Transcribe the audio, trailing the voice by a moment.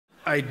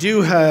I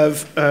do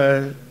have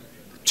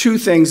two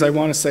things I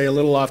want to say a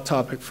little off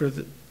topic for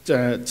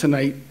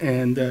tonight,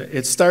 and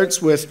it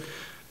starts with,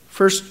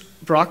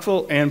 first,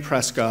 Brockville and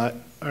Prescott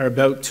are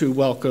about to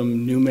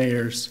welcome new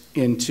mayors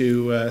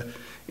into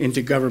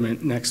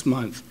government next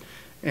month.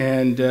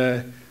 And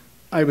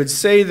I would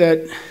say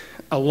that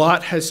a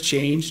lot has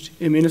changed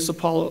in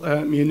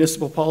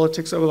municipal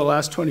politics over the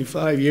last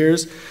 25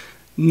 years,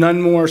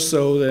 none more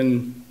so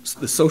than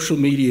the social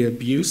media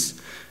abuse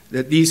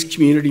that these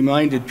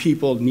community-minded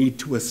people need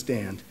to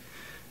withstand.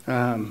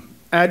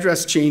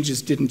 Address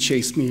changes didn't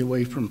chase me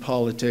away from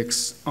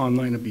politics,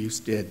 online abuse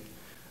did.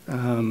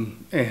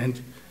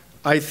 And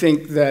I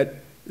think that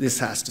this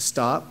has to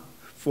stop.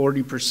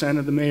 40%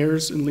 of the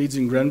mayors in Leeds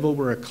and Grenville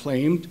were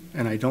acclaimed,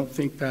 and I don't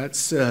think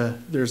that's,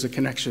 there's a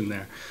connection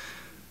there.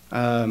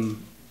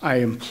 I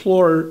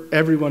implore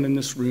everyone in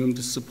this room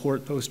to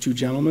support those two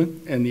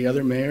gentlemen and the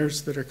other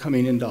mayors that are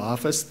coming into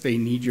office. They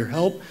need your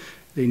help,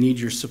 they need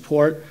your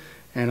support,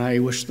 and I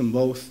wish them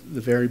both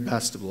the very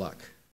best of luck.